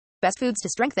Best foods to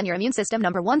strengthen your immune system.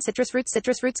 Number 1. Citrus fruits.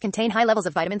 Citrus fruits contain high levels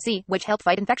of vitamin C, which help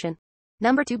fight infection.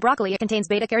 Number 2. Broccoli. It contains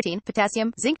beta-carotene,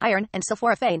 potassium, zinc, iron, and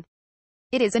sulforaphane.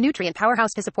 It is a nutrient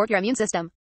powerhouse to support your immune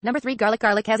system. Number 3. Garlic.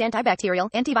 Garlic has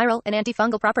antibacterial, antiviral, and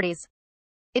antifungal properties.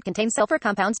 It contains sulfur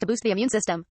compounds to boost the immune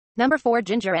system. Number 4.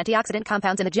 Ginger. Antioxidant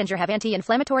compounds in the ginger have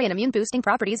anti-inflammatory and immune-boosting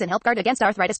properties and help guard against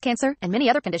arthritis, cancer, and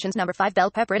many other conditions. Number 5. Bell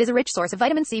pepper. It is a rich source of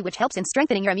vitamin C, which helps in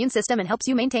strengthening your immune system and helps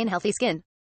you maintain healthy skin.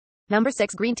 Number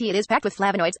 6. Green tea. It is packed with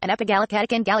flavonoids and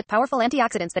epigallocatechin gallic, powerful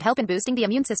antioxidants that help in boosting the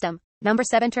immune system. Number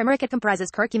 7. Turmeric. It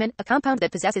comprises curcumin, a compound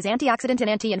that possesses antioxidant and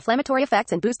anti-inflammatory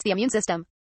effects and boosts the immune system.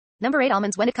 Number 8.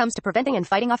 Almonds. When it comes to preventing and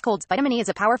fighting off colds, vitamin E is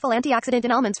a powerful antioxidant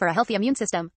in almonds for a healthy immune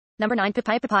system. Number 9.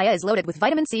 Papaya. Papaya is loaded with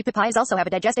vitamin C. Papayas also have a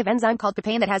digestive enzyme called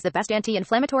papain that has the best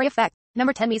anti-inflammatory effect.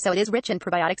 Number 10. Miso. It is rich in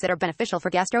probiotics that are beneficial for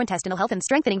gastrointestinal health and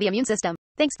strengthening the immune system.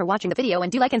 Thanks for watching the video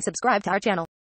and do like and subscribe to our channel.